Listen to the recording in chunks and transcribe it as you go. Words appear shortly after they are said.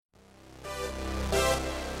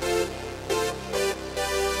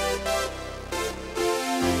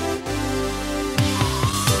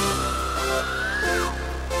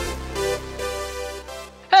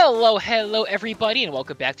Hello, everybody, and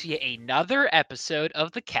welcome back to yet another episode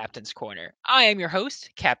of the Captain's Corner. I am your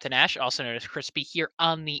host, Captain Ash, also known as Crispy, here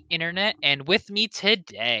on the internet, and with me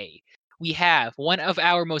today, we have one of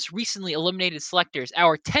our most recently eliminated selectors,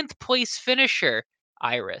 our 10th place finisher,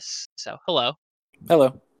 Iris. So, hello.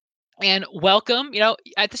 Hello. And welcome.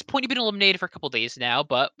 At this point, you've been eliminated for a couple days now,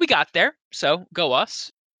 but we got there, so go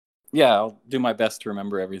us. Yeah, I'll do my best to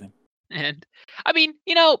remember everything. And,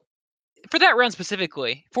 for that round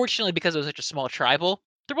specifically, fortunately, because it was such a small tribal,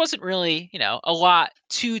 there wasn't really, a lot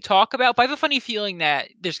to talk about. But I have a funny feeling that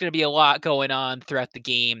there's going to be a lot going on throughout the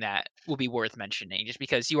game that will be worth mentioning, just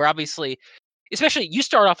because you were obviously, especially you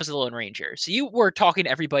start off as a Lone Ranger, so you were talking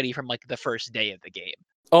to everybody from like the first day of the game.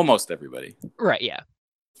 Almost everybody. Right, yeah.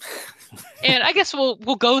 And I guess we'll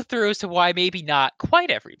go through as to why maybe not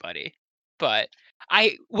quite everybody, but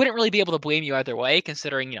I wouldn't really be able to blame you either way,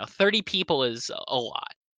 considering 30 people is a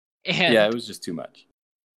lot. And yeah, it was just too much.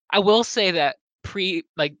 I will say that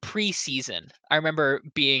pre-season, I remember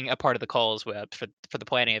being a part of the calls for the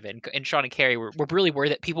planning of it, and Sean and Carrie were really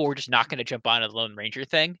worried that people were just not going to jump on the Lone Ranger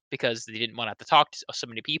thing because they didn't want to have to talk to so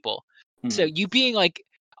many people. So you being like,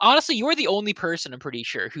 honestly, you were the only person, I'm pretty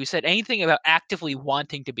sure, who said anything about actively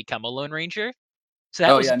wanting to become a Lone Ranger. So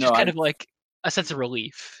that was just kind of like a sense of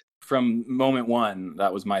relief. From moment one,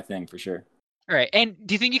 that was my thing for sure. All right. And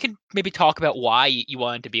do you think you can maybe talk about why you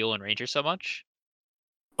wanted to be a Lone Ranger so much?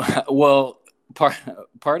 Well,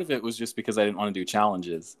 part of it was just because I didn't want to do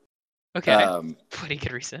challenges. Okay. Pretty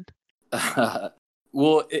good reason.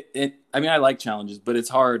 Well, I mean, I like challenges, but it's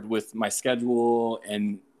hard with my schedule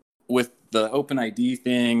and with the open ID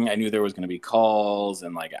thing. I knew there was going to be calls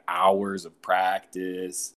and like hours of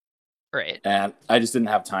practice. Right. And I just didn't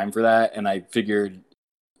have time for that. And I figured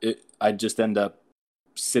I'd just end up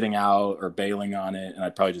sitting out or bailing on it, and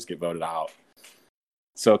I'd probably just get voted out.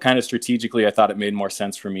 So kind of strategically, I thought it made more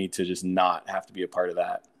sense for me to just not have to be a part of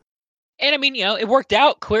that. And I mean, it worked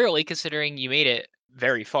out clearly considering you made it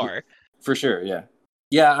very far. For sure, yeah.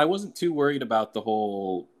 Yeah, I wasn't too worried about the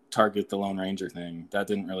whole target the Lone Ranger thing. That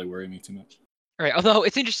didn't really worry me too much. Right. Although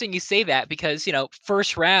it's interesting you say that because,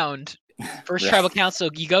 first round, first tribal council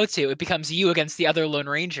you go to, it becomes you against the other Lone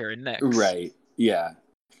Ranger and Nyx. Right. Yeah.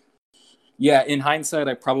 Yeah, in hindsight,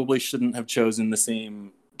 I probably shouldn't have chosen the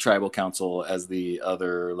same tribal council as the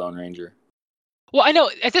other Lone Ranger. Well, I know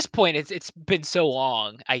at this point it's been so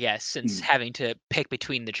long, I guess, since having to pick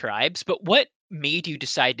between the tribes. But what made you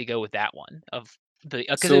decide to go with that one?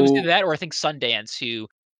 Because it was either that or I think Sundance, who.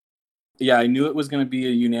 Yeah, I knew it was going to be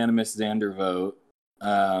a unanimous Xander vote,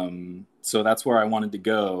 so that's where I wanted to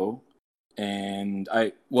go. And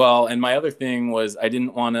my other thing was I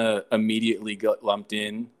didn't want to immediately get lumped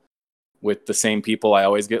in with the same people I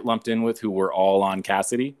always get lumped in with, who were all on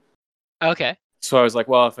Cassidy. Okay. So I was like,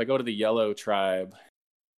 well, if I go to the yellow tribe,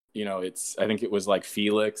 I think it was like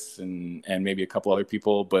Felix and maybe a couple other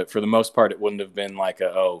people, but for the most part, it wouldn't have been like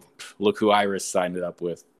look who Iris signed it up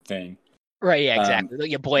with thing. Right, yeah,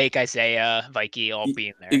 exactly. Blake, Isaiah, Vikey all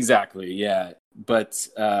being there. Exactly, yeah. But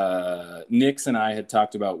Nyx and I had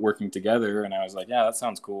talked about working together, and I was like, yeah, that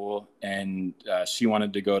sounds cool. And she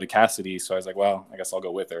wanted to go to Cassidy, so I was like, well, I guess I'll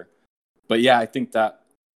go with her. But yeah, I think that,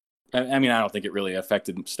 I mean, I don't think it really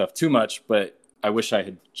affected stuff too much, but I wish I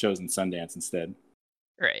had chosen Sundance instead.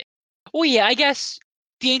 Right. Well, yeah, I guess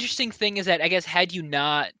the interesting thing is that I guess had you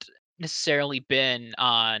not necessarily been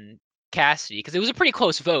on Cassidy, because it was a pretty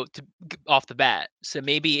close vote off the bat. So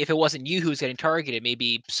maybe if it wasn't you who was getting targeted,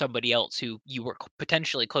 maybe somebody else who you were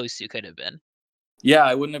potentially close to could have been. Yeah,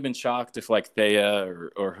 I wouldn't have been shocked if like Thea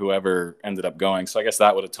or whoever ended up going. So I guess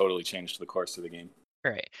that would have totally changed the course of the game.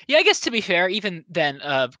 Right. Yeah, I guess to be fair, even then,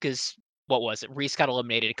 because what was it? Reese got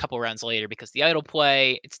eliminated a couple rounds later because the idol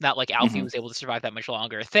play. It's not like Alfie was able to survive that much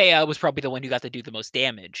longer. Thea was probably the one who got to do the most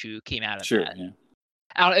damage, who came out of that.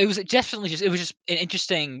 Yeah. It was definitely just an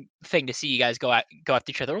interesting thing to see you guys go after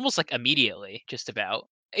each other almost like immediately, just about.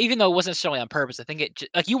 Even though it wasn't necessarily on purpose, I think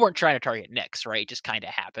you weren't trying to target Nyx, right? It just kind of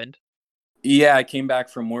happened. Yeah, I came back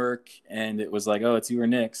from work and it was like, oh, it's you or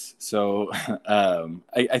Nyx. So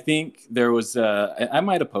I think there was, I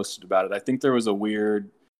might have posted about it. I think there was a weird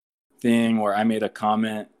thing where I made a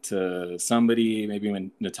comment to somebody, maybe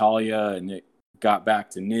when Natalia, and it got back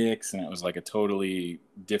to Nyx, and it was like a totally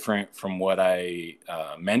different from what I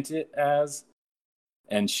meant it as.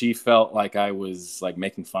 And she felt like I was like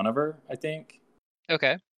making fun of her, I think.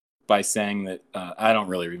 Okay. By saying that, I don't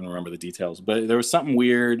really even remember the details, but there was something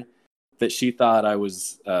weird that she thought I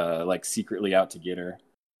was like secretly out to get her,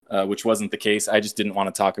 which wasn't the case. I just didn't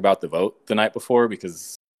want to talk about the vote the night before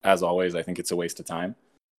because, as always, I think it's a waste of time.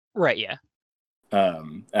 Right, yeah.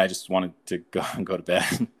 I just wanted to go to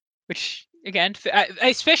bed. Which again,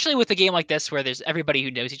 especially with a game like this where there's everybody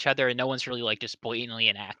who knows each other and no one's really like just blatantly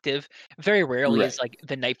inactive. Very rarely is Right. like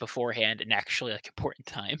the night beforehand an actually like important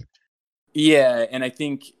time. Yeah, and I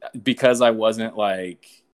think because I wasn't like,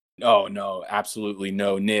 oh no, absolutely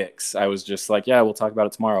no Knicks. I was just like, yeah, we'll talk about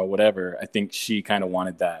it tomorrow, whatever. I think she kind of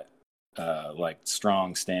wanted that like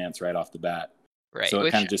strong stance right off the bat. Right. So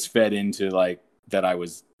it kind Which of just fed into like that I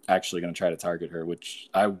was actually going to try to target her, which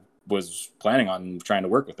I was planning on trying to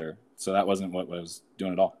work with her. So that wasn't what I was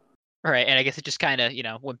doing at all. right, and I guess it just kind of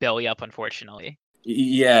went belly up, unfortunately.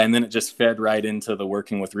 Yeah, and then it just fed right into the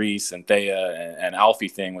working with Reese and Thea and Alfie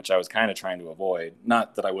thing, which I was kind of trying to avoid.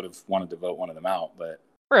 Not that I would have wanted to vote one of them out, but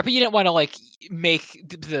Right, but you didn't want to like make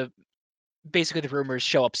the basically the rumors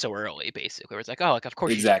show up so early. Basically, where it's like, oh, like of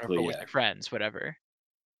course she's gonna exactly, vote with yeah. her friends, whatever.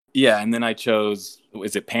 Yeah, and then I chose,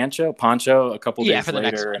 is it Poncho a couple Yeah, days for the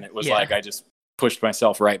next later, and one. it was Yeah. like I just pushed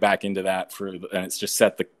myself right back into that and it's just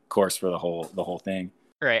set the course for the whole thing.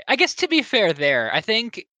 Right. I guess to be fair, there, I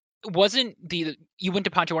think wasn't the you went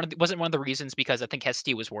to Poncho wasn't one of the reasons because I think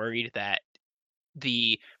Hesty was worried that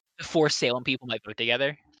the four Salem people might vote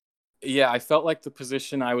together. Yeah, I felt like the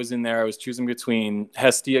position I was in there, I was choosing between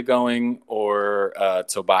Hestia going or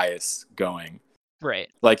Tobias going. Right.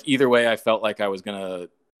 Like either way, I felt like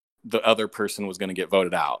the other person was gonna get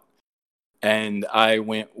voted out, and I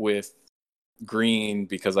went with Green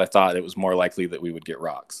because I thought it was more likely that we would get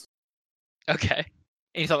rocks, Okay.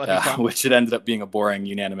 And you thought that'd be fun. which it ended up being a boring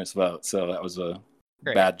unanimous vote. So that was a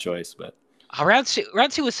Right. bad choice, but Round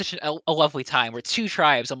two was such a lovely time where two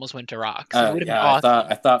tribes almost went to rocks. It would have been yeah, awesome.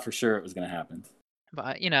 I thought for sure it was gonna happen.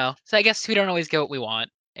 But so I guess we don't always get what we want,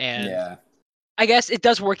 and Yeah, I guess it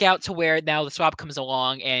does work out to where now the swap comes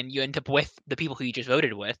along and you end up with the people who you just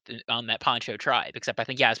voted with on that Poncho tribe. Except I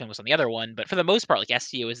think Yasmin was on the other one, but for the most part, like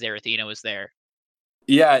Estia was there, Athena was there.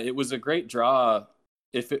 yeah, it was a great draw.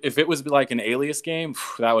 If it was like an Alias game,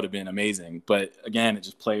 that would have been amazing. But again, it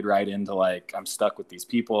just played right into like I'm stuck with these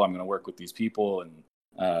people. I'm going to work with these people,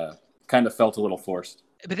 and kind of felt a little forced.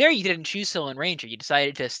 But there you didn't choose Silent Ranger. You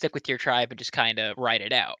decided to stick with your tribe and just kind of ride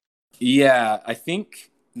it out. Yeah, I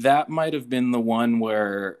think that might have been the one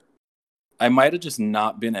where I might have just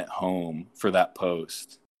not been at home for that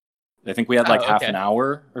post. I think we had like Oh, half okay. an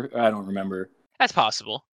hour, or I don't remember. That's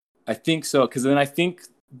possible. I think so, because then I think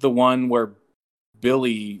the one where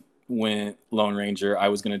Billy went Lone Ranger, I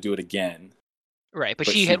was going to do it again, Right, but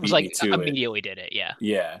but she she was beat me like to it. immediately did it. Yeah.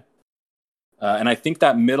 Yeah. And I think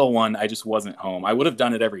that middle one, I just wasn't home. I would have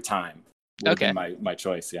done it every time. Would have Okay. been my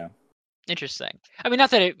choice, yeah. Interesting. I mean,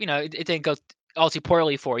 not that it didn't go all too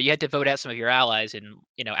poorly for you. You had to vote out some of your allies, and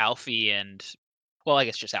Alfie and well, I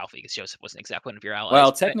guess just Alfie because Joseph wasn't exactly one of your allies.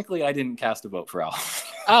 Well, But technically, I didn't cast a vote for Al.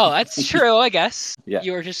 oh, that's true. I guess Yeah.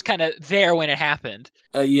 you were just kind of there when it happened.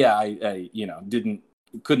 Yeah, I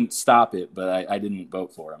couldn't stop it, but I didn't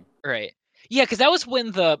vote for him. Right. Yeah, because that was when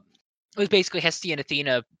it was basically Hestia and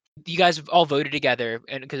Athena. You guys all voted together,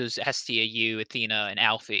 and because it was Hestia, you, Athena, and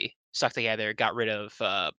Alfie stuck together, got rid of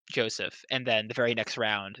Joseph, and then the very next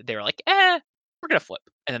round they were like, we're gonna flip,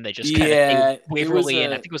 and then they just kind of Yeah, it was Waverly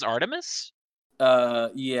and I think it was Artemis.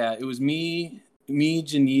 yeah, it was me,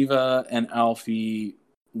 Geneva, and Alfie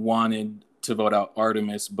wanted to vote out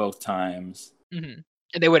Artemis both times, And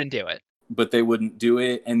they wouldn't do it. but they wouldn't do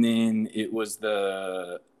it. And then it was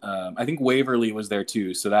I think Waverly was there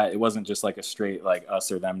too, so that it wasn't just like a straight like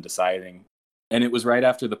us or them deciding. And it was right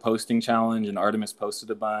after the posting challenge, and Artemis posted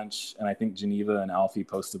a bunch, and I think Geneva and Alfie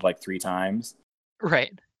posted like 3 times.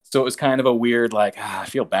 Right. So it was kind of a weird like I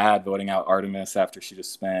feel bad voting out Artemis after she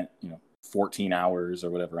just spent 14 hours or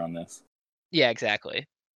whatever on this. Yeah, exactly.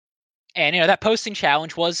 And that posting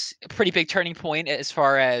challenge was a pretty big turning point as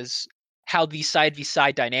far as how these side v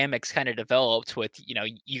side dynamics kind of developed with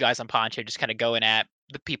you guys on Poncho just kind of going at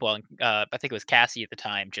the people on I think it was Cassie at the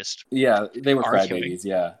time just Yeah, they were arguing. crybabies.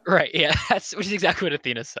 Yeah. Right. Yeah. Which is exactly what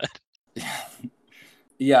Athena said.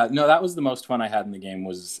 Yeah. No, that was the most fun I had in the game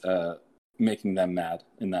was making them mad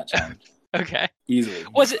in that challenge. Okay. Easily.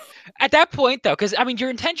 Was it at that point though? Because I mean, your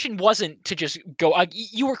intention wasn't to just go.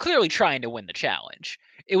 You were clearly trying to win the challenge.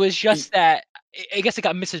 It was just that I guess it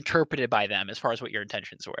got misinterpreted by them as far as what your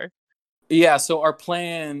intentions were. Yeah. So our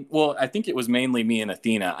plan. Well, I think it was mainly me and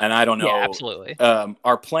Athena, and I don't know. Yeah, absolutely.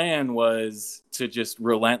 Our plan was to just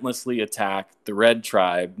relentlessly attack the red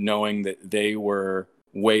tribe, knowing that they were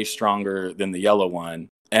way stronger than the yellow one,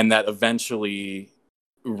 and that eventually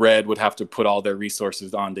red would have to put all their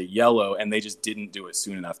resources onto yellow, and they just didn't do it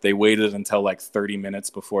soon enough. They waited until like 30 minutes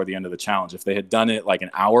before the end of the challenge. If they had done it like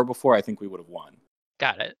an hour before, I think we would have won.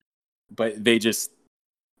 Got it. But they just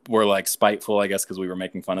were like spiteful, I guess, because we were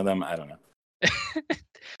making fun of them. I don't know.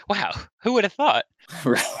 Wow, who would have thought?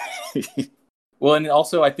 Right. Well, and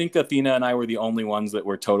also I think Athena and I were the only ones that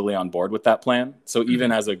were totally on board with that plan. So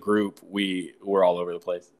even as a group, we were all over the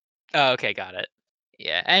place. Oh, okay, got it.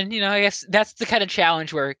 Yeah, and I guess that's the kind of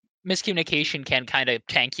challenge where miscommunication can kind of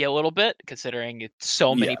tank you a little bit, considering it's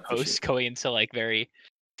so many Yeah, for sure. posts going into like very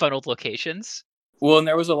funneled locations. Well, and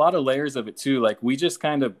there was a lot of layers of it too. Like we just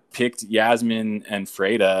kind of picked Yasmin and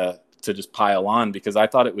Freda to just pile on because I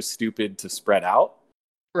thought it was stupid to spread out.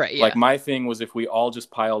 Right. Yeah. Like my thing was if we all just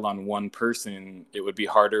piled on one person, it would be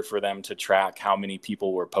harder for them to track how many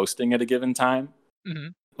people were posting at a given time. hmm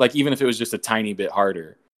Like even if it was just a tiny bit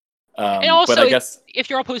harder. And But also, I guess if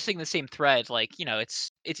you're all posting the same thread, like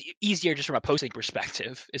it's easier just from a posting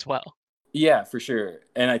perspective as well. yeah, for sure.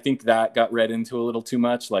 And I think that got read into a little too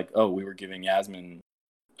much. Like, oh, we were giving Yasmin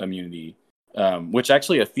immunity, which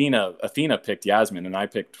actually Athena picked Yasmin and I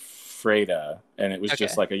picked Freda, and it was Okay.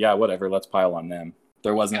 just like, yeah, whatever, let's pile on them.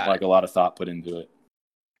 There wasn't Got like it. a lot of thought put into it.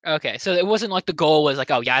 Okay, so it wasn't like the goal was like,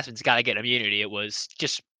 oh, Yasmin's got to get immunity. It was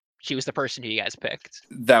just she was the person who you guys picked.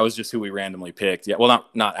 That was just who we randomly picked. Yeah, well,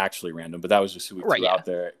 not actually random, but that was just who we Right. threw Yeah. out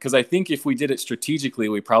there. Because I think if we did it strategically,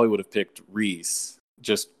 we probably would have picked Reese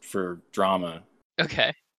just for drama.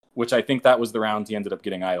 Okay. Which I think that was the round he ended up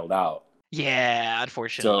getting idled out. Yeah,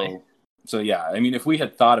 unfortunately. So yeah, I mean, if we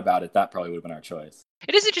had thought about it, that probably would have been our choice.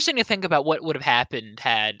 It is interesting to think about what would have happened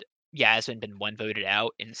had Yasmin been one voted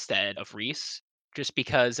out instead of Reese, just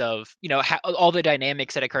because of all the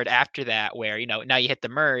dynamics that occurred after that, where now you hit the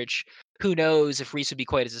merge. Who knows if Reese would be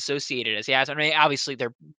quite as associated as Yasmin? I mean, obviously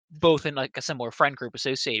they're both in like a similar friend group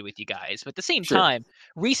associated with you guys, but at the same Sure. time,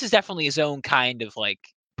 Reese is definitely his own kind of like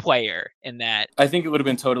player in that. I think it would have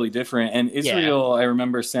been totally different. And Yeah. Israel, I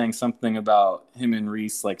remember saying something about him and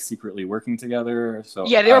Reese like secretly working together. So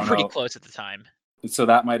Yeah, they I were don't pretty know. close at the time. So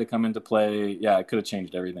that might have come into play. Yeah, it could have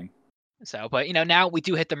changed everything. So, but now we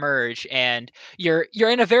do hit the merge, and you're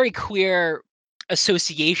in a very clear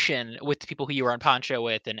association with the people who you were on Poncho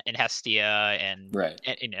with, and Hestia, and, Right.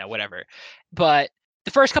 and whatever. But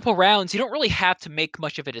the first couple rounds, you don't really have to make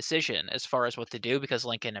much of a decision as far as what to do because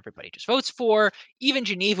Lincoln everybody just votes for. Even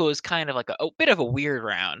Geneva is kind of like a bit of a weird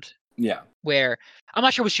round. Yeah. Where I'm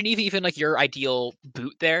not sure, was Geneva even like your ideal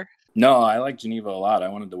boot there? No, I like Geneva a lot. I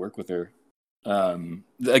wanted to work with her.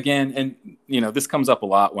 Again, and this comes up a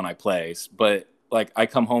lot when I play, but like I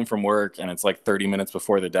come home from work and it's like 30 minutes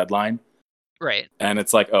before the deadline. Right. And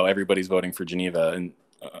it's like, oh, everybody's voting for Geneva. And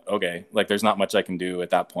okay, like there's not much I can do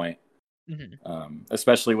at that point.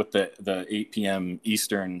 Especially with the 8 p.m.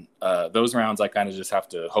 Eastern, those rounds, I kind of just have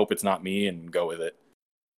to hope it's not me and go with it.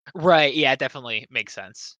 Right. Yeah, it definitely makes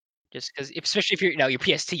sense. Just because, especially if you're, your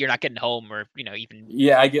PST, you're not getting home, or even.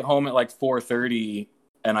 Yeah, I get home at like 4:30,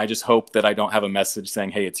 and I just hope that I don't have a message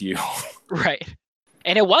saying, "Hey, it's you." Right.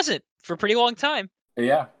 And it wasn't for a pretty long time.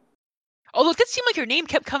 Yeah. Although it did seem like your name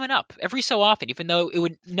kept coming up every so often, even though it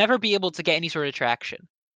would never be able to get any sort of traction.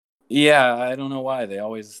 Yeah, I don't know why they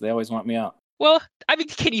always want me out. Well, I mean,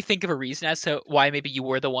 can you think of a reason as to why maybe you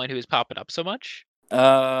were the one who was popping up so much?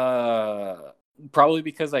 Probably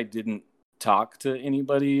because I didn't talk to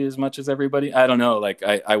anybody as much as everybody. I don't know. Like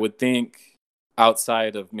I would think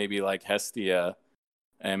outside of maybe like Hestia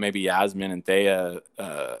and maybe Yasmin and Thea,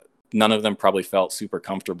 none of them probably felt super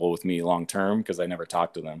comfortable with me long term because I never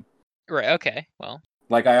talked to them. Right. Okay. Well.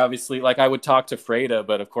 Like I would talk to Freda,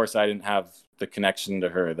 but of course I didn't have the connection to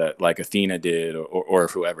her that like Athena did or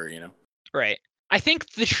whoever, Right. I think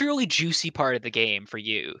the truly juicy part of the game for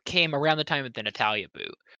you came around the time of the Natalia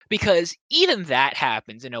boot, because even that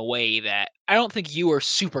happens in a way that I don't think you were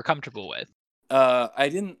super comfortable with.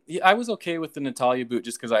 I was okay with the Natalia boot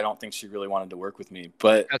just because I don't think she really wanted to work with me.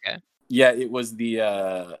 But okay. Yeah, it was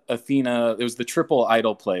the Athena. It was the triple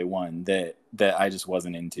idol play one that I just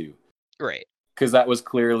wasn't into. Right. Because that was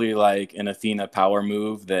clearly like an Athena power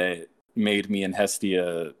move that made me and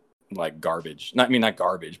Hestia like garbage. Not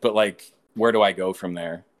garbage, but like where do I go from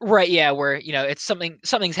there? Right. Yeah. Where it's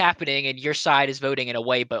something's happening and your side is voting in a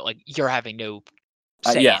way, but like you're having no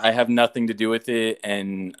say. Yeah, I have nothing to do with it,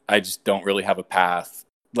 and I just don't really have a path.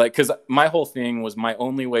 Like, because my whole thing was my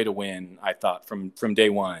only way to win. I thought from day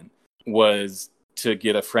one was to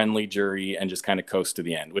get a friendly jury and just kind of coast to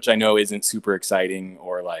the end, which I know isn't super exciting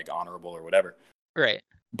or like honorable or whatever. Right.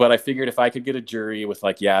 But I figured if I could get a jury with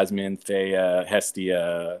like Yasmin, Thea,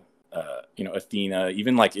 Hestia, Athena,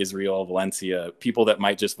 even like Israel, Valencia, people that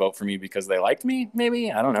might just vote for me because they liked me,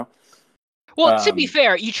 maybe. I don't know. Well, to be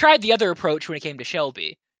fair, you tried the other approach when it came to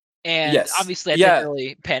Shelby. And yes. Obviously that didn't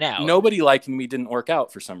really pan out. Nobody liking me didn't work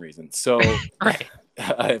out for some reason. So right.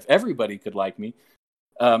 If everybody could like me.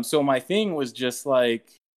 So my thing was just like,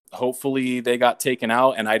 hopefully they got taken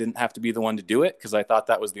out and I didn't have to be the one to do it because I thought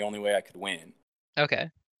that was the only way I could win. Okay.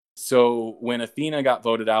 So when Athena got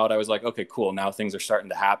voted out, I was like, okay, cool. Now things are starting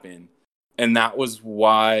to happen. And that was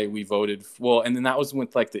why we voted. Well, and then that was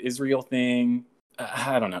with like the Israel thing.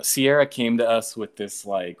 I don't know. Sierra came to us with this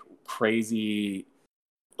like crazy,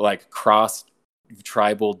 like cross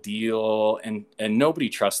tribal deal, and nobody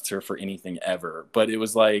trusts her for anything ever. But it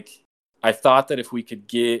was like, I thought that if we could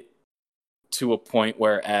get to a point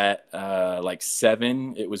where at like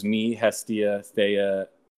 7, it was me, Hestia, Thea,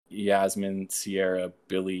 Yasmin, Sierra,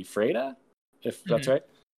 Billy, Freda, if that's right.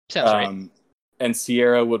 Sounds right. And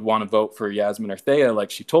Sierra would want to vote for Yasmin or Thea,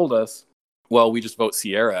 like she told us. Well, we just vote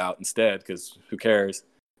Sierra out instead because who cares?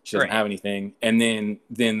 She doesn't have anything. And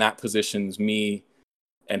then that positions me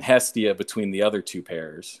and Hestia between the other two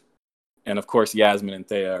pairs. And of course, Yasmin and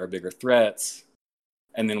Thea are bigger threats.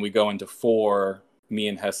 And then we go into 4, me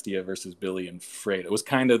and Hestia versus Billy and Freda. It was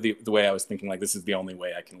kind of the way I was thinking, like, this is the only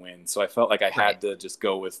way I can win. So I felt like I had to just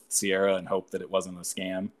go with Sierra and hope that it wasn't a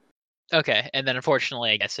scam. Okay, and then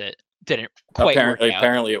unfortunately, I guess it didn't quite work out.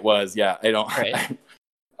 Apparently it was, yeah. I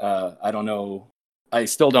don't know. I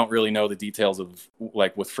still don't really know the details of,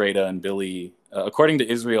 like, with Freda and Billy. According to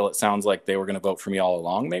Israel, it sounds like they were going to vote for me all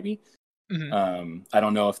along, maybe. Mm-hmm. I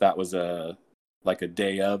don't know if that was a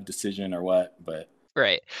day of decision or what, but...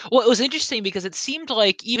 Right. Well, it was interesting because it seemed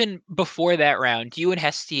like even before that round, you and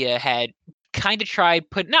Hestia had kind of tried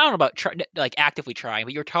I don't know about like actively trying,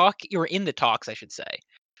 but you were in the talks, I should say,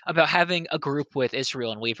 about having a group with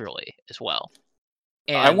Israel and Waverly as well.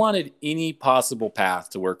 And I wanted any possible path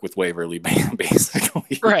to work with Waverly,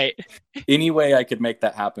 basically. Right. Any way I could make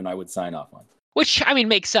that happen, I would sign off on. Which, I mean,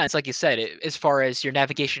 makes sense. Like you said, as far as your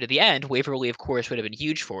navigation to the end, Waverly, of course, would have been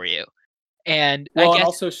huge for you. And well, I guess, and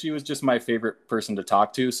also she was just my favorite person to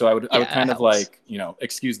talk to, so I would kind of like,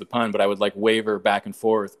 excuse the pun, but I would like waver back and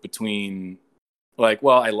forth between like,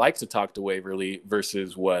 well, I like to talk to Waverly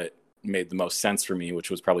versus what made the most sense for me, which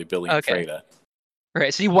was probably Billy and Freda.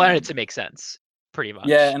 Right, so you wanted it to make sense, pretty much.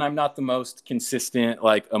 Yeah, and I'm not the most consistent,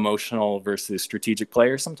 like, emotional versus strategic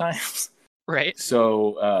player sometimes. Right.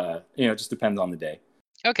 So, it just depends on the day.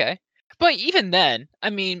 Okay, but even then, I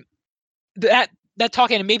mean, that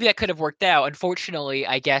talking, and maybe that could have worked out. Unfortunately,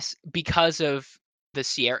 I guess because of the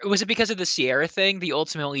Sierra, was it because of the Sierra thing that you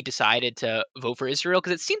ultimately decided to vote for Israel?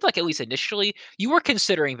 Because it seemed like, at least initially, you were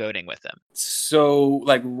considering voting with them. So,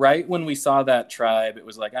 like, right when we saw that tribe, it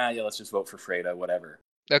was like, yeah, let's just vote for Freda, whatever.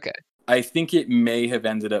 Okay. I think it may have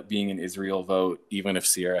ended up being an Israel vote, even if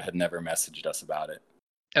Sierra had never messaged us about it.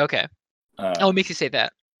 Okay. What makes you say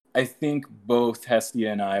that? I think both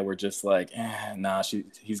Hestia and I were just like, nah,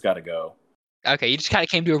 he's got to go. Okay, you just kind of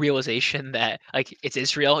came to a realization that, like, it's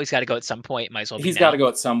Israel. He's got to go at some point. Might as well be He's got to go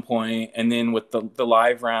at some point. And then with the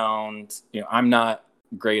live round, I'm not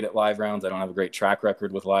great at live rounds. I don't have a great track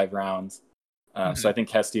record with live rounds. So I think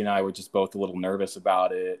Hestia and I were just both a little nervous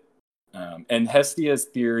about it. And Hestia's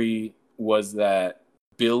theory was that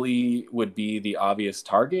Billy would be the obvious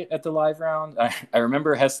target at the live round. I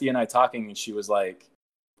remember Hestia and I talking, and she was like,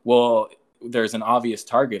 well, there's an obvious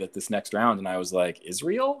target at this next round. And I was like,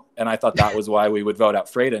 Israel? And I thought that was why we would vote out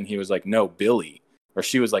Freda. And he was like, no, Billy. Or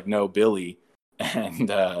she was like, no, Billy. And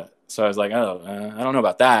so I was like, I don't know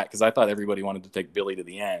about that, because I thought everybody wanted to take Billy to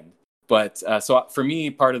the end. But so for me,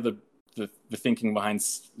 part of the thinking behind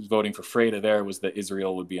voting for Freda there was that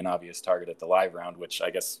Israel would be an obvious target at the live round, which I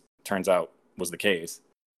guess turns out was the case.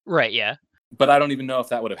 Right, yeah. But I don't even know if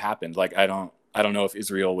that would have happened. Like, I don't know if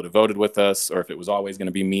Israel would have voted with us or if it was always going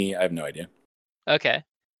to be me. I have no idea. Okay.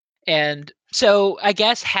 And so I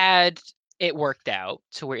guess had it worked out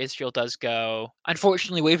to where Israel does go,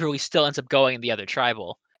 unfortunately, Waverly still ends up going in the other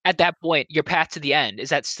tribal. At that point, your path to the end, is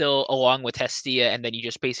that still along with Hestia, and then you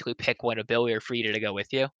just basically pick one of Billy or Freda to go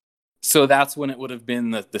with you? So that's when it would have been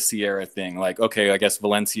the Sierra thing. Like, okay, I guess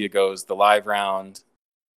Valencia goes the live round,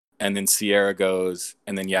 and then Sierra goes,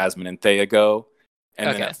 and then Yasmin and Thea go. And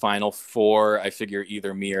then at Final Four, I figure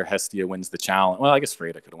either me or Hestia wins the challenge. Well, I guess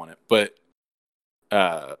Freda could have won it. But,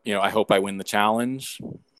 I hope I win the challenge.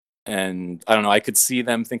 And I don't know, I could see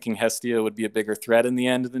them thinking Hestia would be a bigger threat in the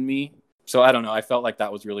end than me. So I don't know. I felt like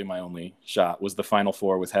that was really my only shot, was the Final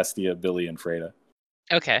Four with Hestia, Billy, and Freda.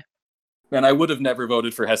 Okay. And I would have never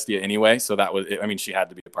voted for Hestia anyway. So that was, I mean, she had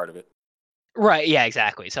to be a part of it. Right. Yeah,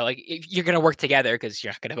 exactly. So, like, you're going to work together because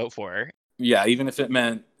you're not going to vote for her. Yeah, even if it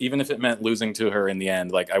meant losing to her in the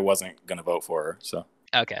end, like, I wasn't gonna vote for her. So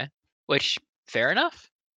okay, which, fair enough.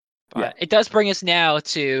 But yeah, it does bring us now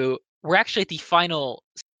to, we're actually at the final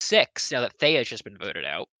 6 now that Thea's just been voted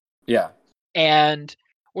out. Yeah, and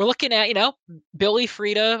we're looking at Billy,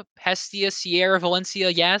 Freda, Hestia, Sierra, Valencia,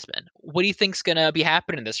 Yasmin. what do you think's gonna be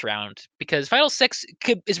happening this round? Because Final Six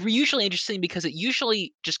is usually interesting because it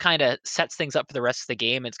usually just kind of sets things up for the rest of the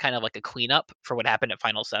game. It's kind of like a cleanup for what happened at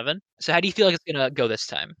Final Seven. So how do you feel like it's gonna go this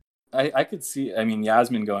time? I could see. I mean,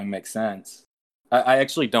 Yasmin going makes sense. I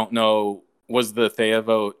actually don't know. Was the Thea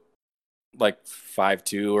vote like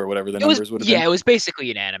 5-2 or whatever the numbers would have been? Yeah, it was basically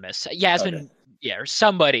unanimous. Yasmin, Okay. yeah, or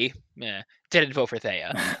somebody didn't vote for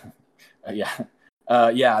Thea. Yeah.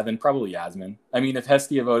 Yeah, then probably Yasmin. I mean, if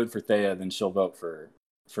Hestia voted for Thea, then she'll vote for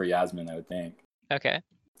Yasmin, I would think. Okay.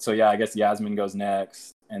 So yeah, I guess Yasmin goes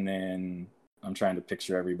next, and then I'm trying to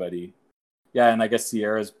picture everybody. Yeah, and I guess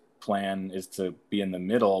Sierra's plan is to be in the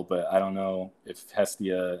middle, but I don't know if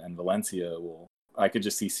Hestia and Valencia will. I could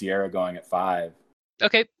just see Sierra going at 5.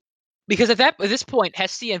 Okay. Because at this point,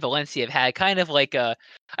 Hestia and Valencia have had kind of like I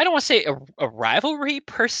don't want to say a rivalry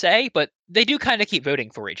per se, but they do kind of keep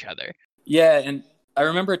voting for each other. Yeah, and I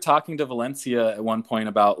remember talking to Valencia at one point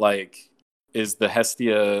about like, is the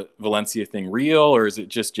Hestia Valencia thing real, or is it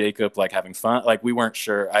just Jacob like having fun? Like, we weren't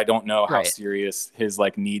sure. I don't know how serious his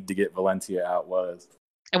like need to get Valencia out was.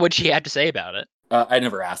 And what she had to say about it? I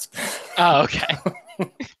never asked. Oh, okay.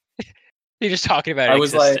 You're just talking about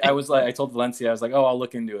it. I told Valencia, I was like, oh, I'll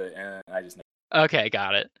look into it, and I just. Okay,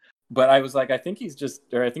 got it. But I was like, I think she's just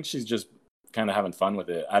kind of having fun with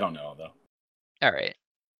it. I don't know though. All right.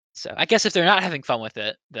 So I guess if they're not having fun with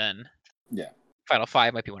it, then yeah, Final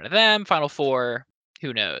 5 might be one of them. Final 4,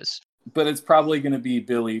 who knows? But it's probably going to be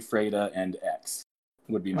Billy, Freda, and X.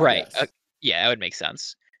 Would be my guess. Yeah, that would make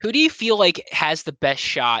sense. Who do you feel like has the best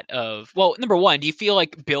shot of? Well, number one, do you feel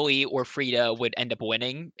like Billy or Freda would end up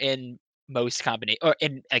winning in most combination or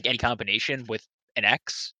in like any combination with an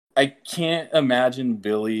X? I can't imagine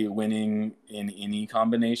Billy winning in any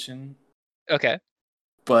combination. Okay.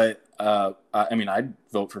 But I mean, I'd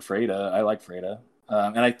vote for Freda. I like Freda,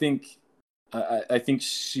 and I think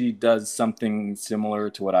she does something similar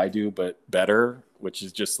to what I do, but better, which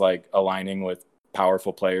is just like aligning with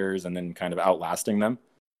powerful players and then kind of outlasting them.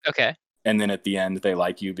 Okay. And then at the end, they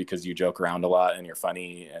like you because you joke around a lot and you're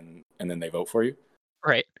funny, and then they vote for you.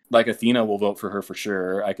 Right. Like Athena will vote for her for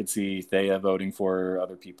sure. I could see Thea voting for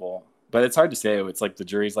other people, but it's hard to say. It's like the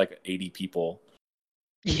jury's like 80 people.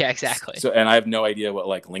 Yeah, exactly. So, and I have no idea what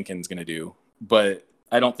like Lincoln's gonna do, but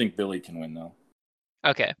I don't think Billy can win though.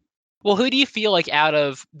 Okay. Well, who do you feel like out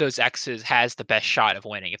of those X's has the best shot of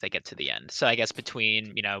winning if they get to the end? So I guess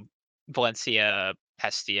between Valencia,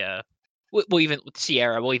 Hestia, we'll even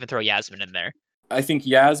Sierra, we'll even throw Yasmin in there. I think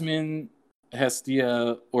Yasmin,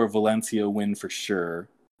 Hestia, or Valencia win for sure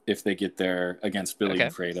if they get there against Billy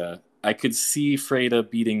and Freda. I could see Freda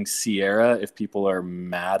beating Sierra if people are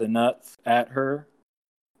mad enough at her.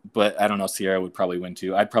 But I don't know. Sierra would probably win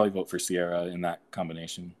too. I'd probably vote for Sierra in that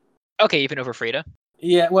combination. Okay, even over Freda?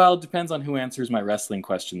 Yeah, well, it depends on who answers my wrestling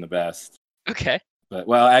question the best. Okay. But,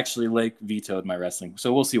 well, actually, Lake vetoed my wrestling,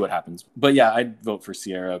 so we'll see what happens. But yeah, I'd vote for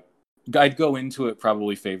Sierra. I'd go into it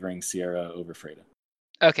probably favoring Sierra over Freda.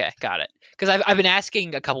 Okay, got it. Because I've been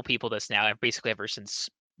asking a couple people this now, basically ever since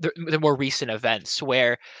the more recent events,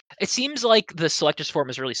 where it seems like the selectors forum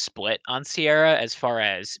is really split on Sierra as far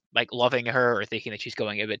as like loving her or thinking that she's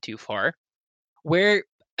going a bit too far. Where,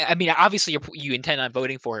 I mean, obviously you intend on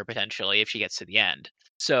voting for her potentially if she gets to the end.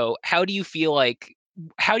 So how do you feel like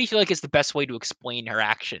is the best way to explain her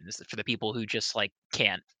actions for the people who just like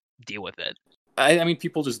can't deal with it? I mean,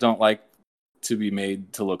 people just don't like to be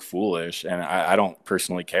made to look foolish, and I don't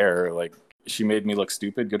personally care. Like, she made me look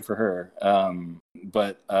stupid. Good for her.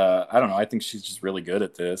 But I don't know. I think she's just really good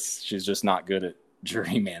at this. She's just not good at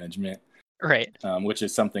jury management, right? Which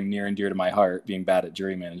is something near and dear to my heart. Being bad at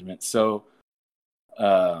jury management. So,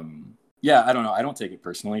 yeah, I don't know. I don't take it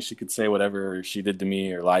personally. She could say whatever she did to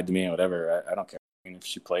me or lied to me or whatever. I don't care. I mean, if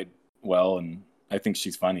she played well, and I think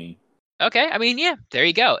she's funny. Okay, I mean, yeah, there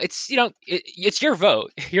you go. It's it's your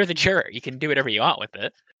vote. You're the juror. You can do whatever you want with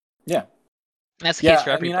it. Yeah. That's the case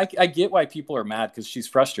for everybody. I mean, I get why people are mad because she's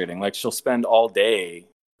frustrating. Like, she'll spend all day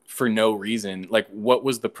for no reason. Like, what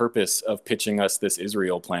was the purpose of pitching us this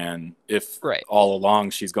Israel plan if all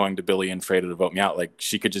along she's going to Billy and Freda to vote me out? Like,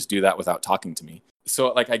 she could just do that without talking to me.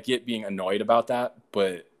 So, like, I get being annoyed about that,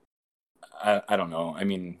 but I don't know. I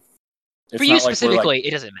mean, for you specifically,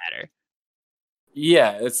 it doesn't matter.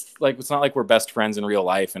 Yeah, it's not like we're best friends in real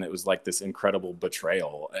life, and it was like this incredible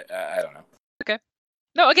betrayal. I don't know. Okay.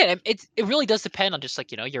 No, again, it really does depend on just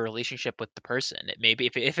like your relationship with the person. It maybe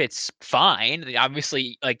if it's fine,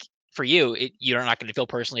 obviously, like for you, you're not going to feel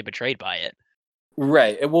personally betrayed by it.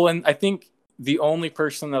 Right. Well, and I think the only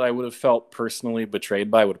person that I would have felt personally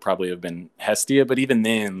betrayed by would probably have been Hestia. But even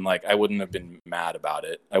then, like, I wouldn't have been mad about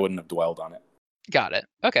it. I wouldn't have dwelled on it. Got it.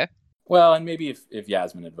 Okay. Well, and maybe if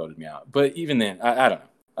Yasmin had voted me out, but even then, I don't know.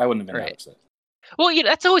 I wouldn't have been that Right. upset. Well,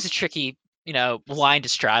 that's always a tricky, line to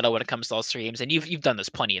straddle when it comes to all streams, and you've done this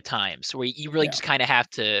plenty of times where you really Yeah. just kind of have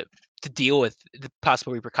to deal with the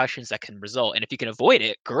possible repercussions that can result. And if you can avoid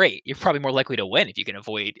it, great. You're probably more likely to win if you can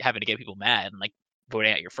avoid having to get people mad and like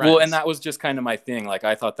voting out your friends. Well, and that was just kind of my thing. Like,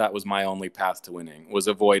 I thought that was my only path to winning, was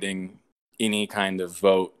avoiding any kind of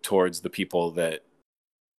vote towards the people that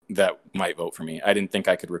might vote for me. I didn't think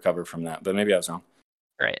I could recover from that, but maybe I was wrong.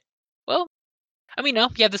 Right. Well, I mean, no,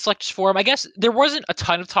 you have the selectors forum. I guess there wasn't a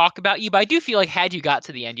ton of talk about you, but I do feel like had you got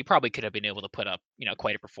to the end, you probably could have been able to put up,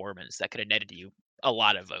 quite a performance that could have netted you a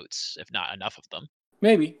lot of votes, if not enough of them.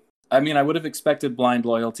 Maybe. I mean, I would have expected blind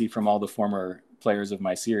loyalty from all the former players of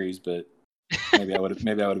my series, but maybe I would have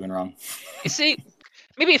been wrong. You see,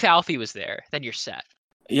 maybe if Alfie was there, then you're set.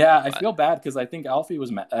 Yeah, I feel bad because I think Alfie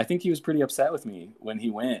was. I think he was pretty upset with me when he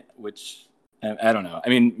went, which I don't know. I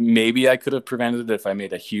mean, maybe I could have prevented it if I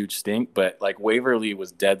made a huge stink, but like Waverly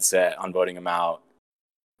was dead set on voting him out.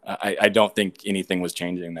 I don't think anything was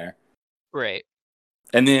changing there. Right.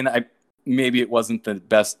 And then maybe it wasn't the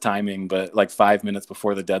best timing, but like 5 minutes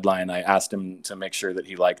before the deadline, I asked him to make sure that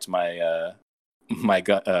he liked my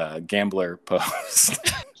gambler post.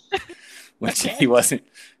 Which he wasn't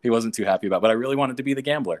too happy about, but I really wanted to be the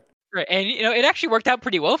gambler. Right, and it actually worked out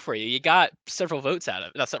pretty well for you. You got several votes out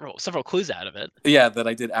of it, several clues out of it. Yeah, that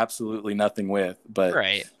I did absolutely nothing with, but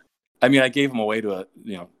right. I mean, I gave them away to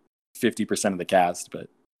 50% of the cast, but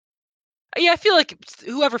yeah, I feel like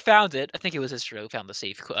whoever found it, I think it was Israel who found the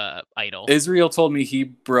safe idol. Israel told me he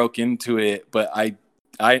broke into it, but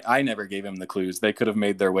I never gave him the clues. They could have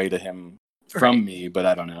made their way to him from me, but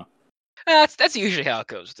I don't know. That's usually how it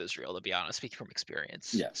goes with Israel, to be honest, speaking from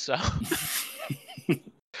experience. Yeah. So,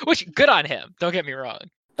 which good on him. Don't get me wrong.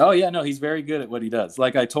 Oh yeah, no, he's very good at what he does.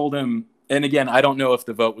 Like I told him, and again, I don't know if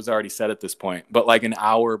the vote was already set at this point, but like an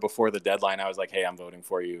hour before the deadline, I was like, "Hey, I'm voting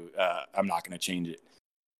for you. I'm not going to change it."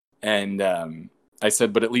 And I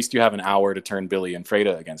said, "But at least you have an hour to turn Billy and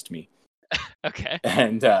Freda against me." Okay.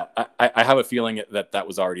 And I have a feeling that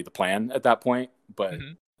was already the plan at that point, but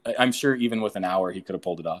I'm sure even with an hour, he could have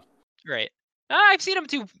pulled it off. Right. I've seen him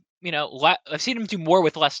do, I've seen him do more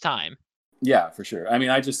with less time. Yeah, for sure. I mean,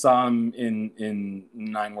 I just saw him in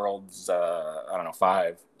Nine Worlds, I don't know,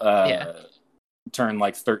 5. Turn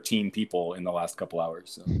like 13 people in the last couple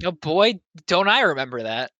hours. So. Oh boy, don't I remember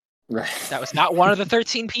that. Right. That was not one of the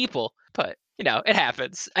 13 people, but, it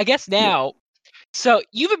happens. I guess now... Yeah. So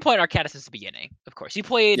you've been playing Arcana since the beginning, of course. You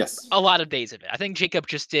played a lot of days of it. I think Jacob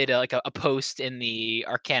just did a post in the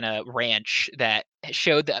Arcana Ranch that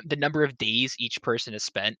showed the number of days each person has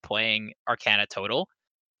spent playing Arcana total.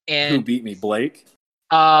 And who beat me, Blake?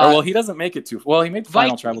 Well, he doesn't make it too. Well, he made the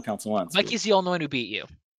final Tribal Council once. Mikey's the only one who beat you.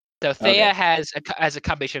 So Thea has a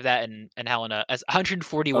combination of that and Helena as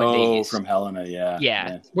 141 days. Oh, from Helena,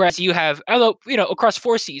 yeah. Whereas you have, although across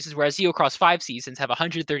 4 seasons, whereas you across 5 seasons have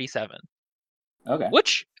 137. Okay.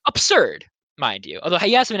 Which absurd, mind you. Although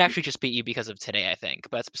Yasmin actually just beat you because of today, I think.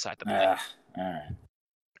 But that's beside the point. All right.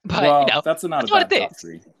 But that's not a bad top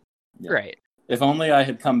 3. Yeah. Right. If only I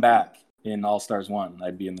had come back in All Stars 1,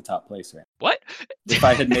 I'd be in the top place right. What? If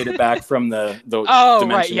I had made it back from the oh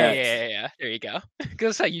Dimension right, X. yeah. There you go.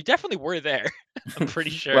 Because you definitely were there. I'm pretty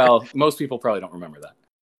sure. Well, most people probably don't remember that.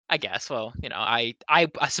 I guess. Well, I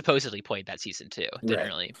supposedly played that season too. It didn't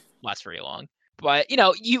really last very long. But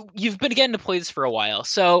you've been getting to play this for a while,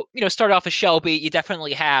 so start off as Shelby. You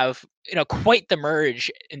definitely have quite the merge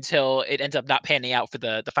until it ends up not panning out for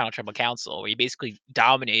the final Tribal Council, where you basically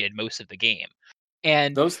dominated most of the game.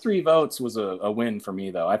 And those 3 votes was a win for me,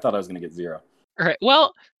 though. I thought I was going to get 0. All right.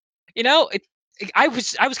 Well, I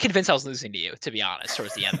was convinced I was losing to you, to be honest,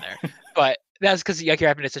 towards the end there. But that's because you're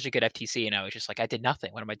having such a good FTC, and I was just like, I did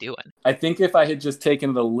nothing. What am I doing? I think if I had just taken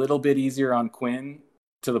it a little bit easier on Quinn,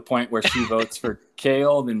 to the point where she votes for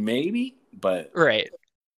Kale, then maybe, but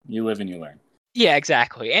you live and you learn. Yeah,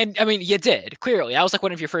 exactly. And I mean, you did, clearly. That was like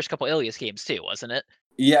one of your first couple Ilias games too, wasn't it?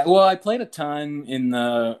 Yeah, well, I played a ton in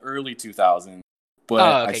the early 2000s,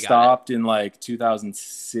 but I stopped in like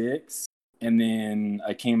 2006, and then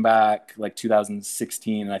I came back like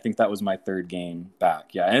 2016, and I think that was my 3rd game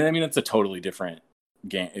back. Yeah, and I mean, it's a totally different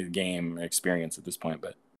game experience at this point,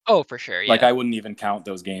 but... Oh, for sure, yeah. Like, I wouldn't even count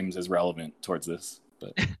those games as relevant towards this.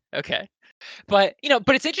 But okay. But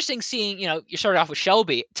but it's interesting seeing, you started off with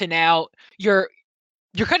Shelby to now you're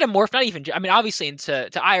kind of morphed, not even, I mean, obviously into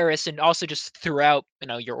Iris, and also just throughout,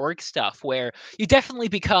 your org stuff, where you definitely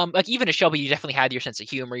become, like, even as Shelby, you definitely had your sense of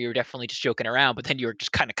humor, you were definitely just joking around, but then you were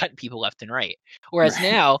just kind of cutting people left and right. Whereas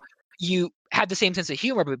now, you have the same sense of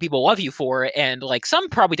humor, but people love you for it. And like some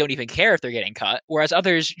probably don't even care if they're getting cut, whereas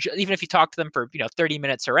others, even if you talk to them for 30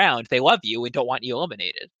 minutes around, they love you and don't want you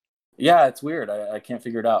eliminated. Yeah, it's weird. I can't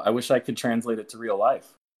figure it out. I wish I could translate it to real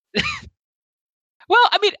life. Well,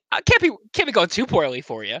 I mean, I can't be going too poorly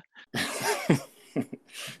for you.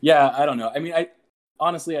 Yeah, I don't know. I mean, I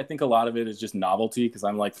honestly, I think a lot of it is just novelty because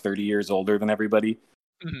I'm like 30 years older than everybody.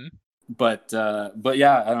 Mm-hmm. But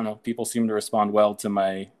yeah, I don't know. People seem to respond well to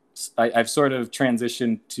my. I've sort of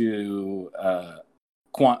transitioned to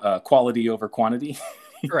quality over quantity.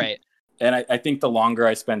 Right. And I think the longer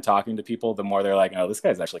I spend talking to people, the more they're like, "Oh, this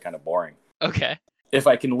guy's actually kind of boring." Okay. If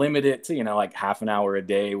I can limit it to like half an hour a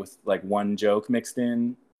day with like one joke mixed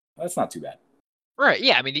in, that's not too bad. Right.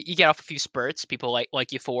 Yeah. I mean, you get off a few spurts, people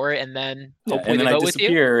like you for it, and then hopefully and then they I vote with you.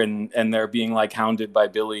 disappear, and they're being like hounded by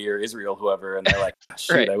Billy or Israel, whoever, and they're like,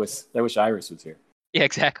 "Shoot, Right. I wish Iris was here." Yeah,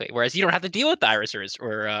 exactly. Whereas you don't have to deal with Iris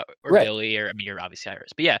or Right. Billy, or I mean, you're obviously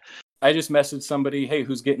Iris, but yeah. I just messaged somebody, "Hey,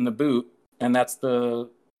 who's getting the boot?" And that's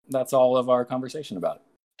all of our conversation about it.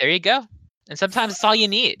 There you go. And sometimes it's all you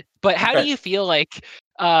need. But how do you feel like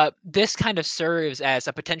this kind of serves as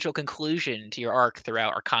a potential conclusion to your arc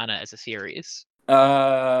throughout Arcana as a series?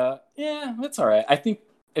 Yeah, that's all right. I think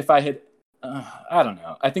if I had, I don't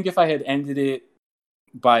know. I think if I had ended it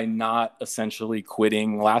by not essentially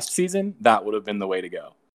quitting last season, that would have been the way to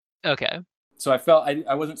go. Okay. So I felt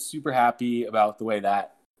I wasn't super happy about the way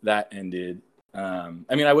that ended. I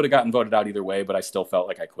mean, I would have gotten voted out either way, but I still felt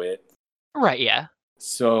like I quit. Right, yeah.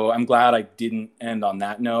 So I'm glad I didn't end on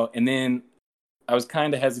that note. And then I was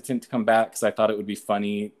kind of hesitant to come back because I thought it would be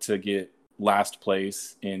funny to get last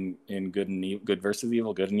place in good and evil, good versus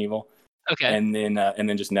evil, good and evil. Okay. And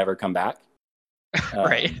then just never come back.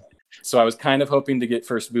 Right. So I was kind of hoping to get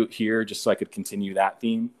first boot here just so I could continue that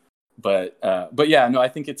theme. But yeah, no, I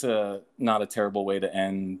think it's not a terrible way to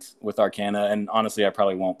end with Arcana. And honestly, I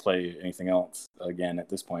probably won't play anything else again at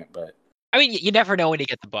this point. But I mean, you never know when you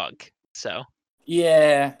get the bug. So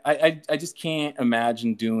yeah, I just can't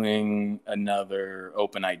imagine doing another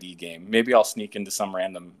OpenID game. Maybe I'll sneak into some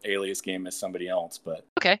random Alias game as somebody else. But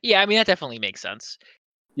okay, yeah, I mean that definitely makes sense.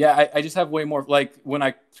 Yeah, I just have way more, like when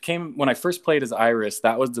I first played as Iris,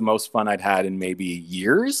 that was the most fun I'd had in maybe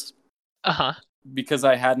years. Uh-huh. Because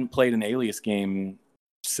I hadn't played an Alias game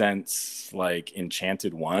since like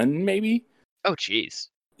Enchanted 1, maybe. Oh jeez.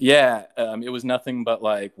 Yeah, it was nothing but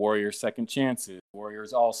like Warriors Second Chances,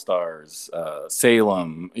 Warriors All Stars,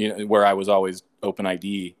 Salem, where I was always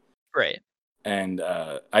OpenID. Right. And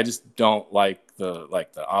I just don't like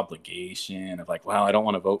the obligation of like, wow, I don't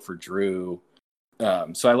want to vote for Drew.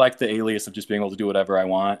 So I like the alias of just being able to do whatever I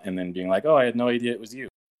want and then being like, oh, I had no idea it was you.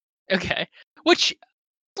 Okay. Which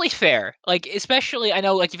is fair. Like, especially, I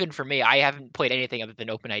know, like, even for me, I haven't played anything other than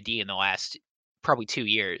OpenID in the last probably 2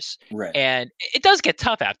 years. Right. And it does get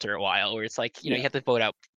tough after a while where it's like, you have to vote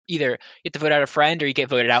out either you have to vote out a friend or you get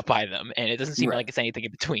voted out by them. And it doesn't seem like it's anything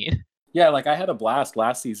in between. Yeah, like I had a blast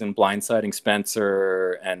last season blindsiding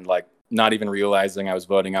Spencer and like not even realizing I was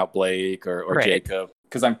voting out Blake or Jacob.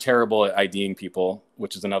 Because I'm terrible at IDing people,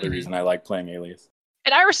 which is another reason I like playing Alias.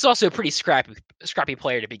 And Iris is also a pretty scrappy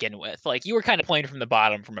player to begin with. Like you were kind of playing from the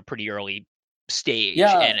bottom from a pretty early stage.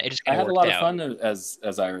 Yeah, and it just I had a lot of fun as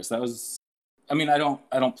Iris. That was, I mean, I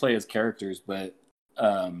don't play as characters, but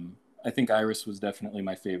I think Iris was definitely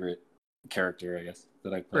my favorite character, I guess,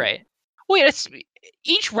 that I played. Right. Well, yeah,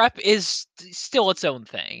 each rep is still its own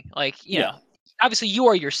thing. Like you know, obviously you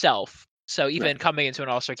are yourself. So even coming into an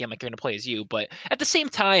all-star game, like you're going to play as you, but at the same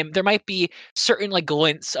time, there might be certain like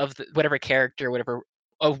glints of whatever character,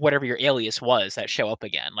 whatever your alias was that show up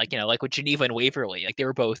again. Like like with Geneva and Waverly, like they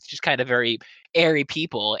were both just kind of very airy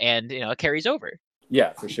people, and it carries over.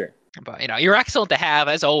 Yeah, for sure. But you're excellent to have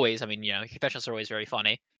as always. I mean, your confessions are always very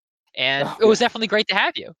funny, and it was definitely great to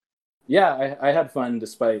have you. Yeah, I had fun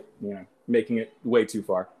despite making it way too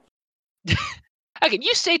far. Again,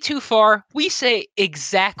 you say too far, we say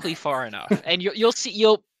exactly far enough, and you'll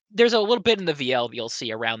see. There's a little bit in the VL you'll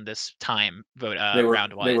see around this time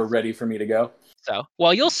round wise. They were ready for me to go. So,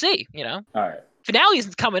 well, you'll see. All right. Finale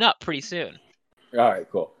is coming up pretty soon. All right,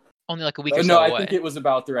 cool. Only like a week or so away. No, I think it was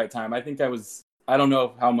about the right time. I think I don't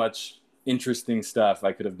know how much interesting stuff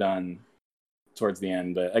I could have done towards the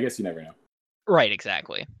end, but I guess you never know. Right,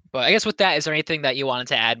 exactly. But I guess with that, is there anything that you wanted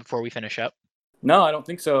to add before we finish up? No, I don't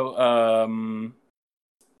think so.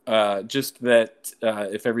 Just that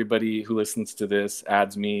if everybody who listens to this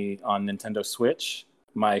adds me on Nintendo Switch,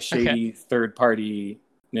 my shady third-party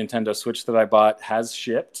Nintendo Switch that I bought has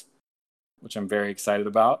shipped, which I'm very excited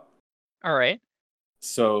about. All right.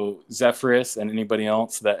 So Zephyrus and anybody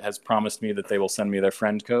else that has promised me that they will send me their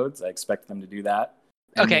friend codes, I expect them to do that.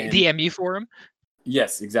 And Okay, then, DMU forum.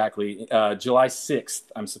 yes, exactly. July 6th,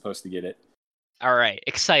 I'm supposed to get it. All right,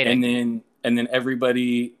 exciting. And then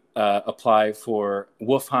everybody apply for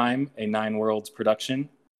Wolfheim, a Nine Worlds production,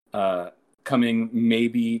 coming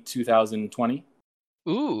maybe 2020,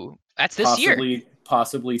 Ooh, that's this year.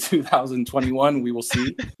 possibly 2021. We will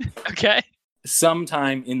see. Okay,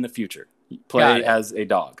 Sometime in the future, got play it. as a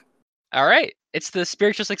dog. All right, it's the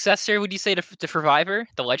spiritual successor. Would you say to Survivor,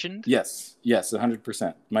 the Legend? Yes,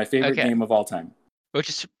 100%. My favorite Okay, game of all time. which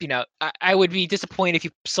is I would be disappointed if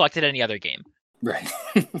you selected any other game. Right.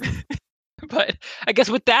 But I guess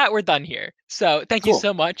with that, we're done here. So thank you Cool.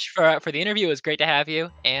 so much for the interview. It was great to have you,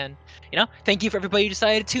 and thank you for everybody who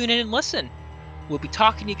decided to tune in and listen. We'll be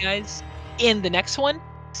talking to you guys in the next one.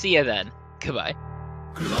 See you then. Goodbye.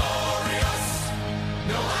 Glory.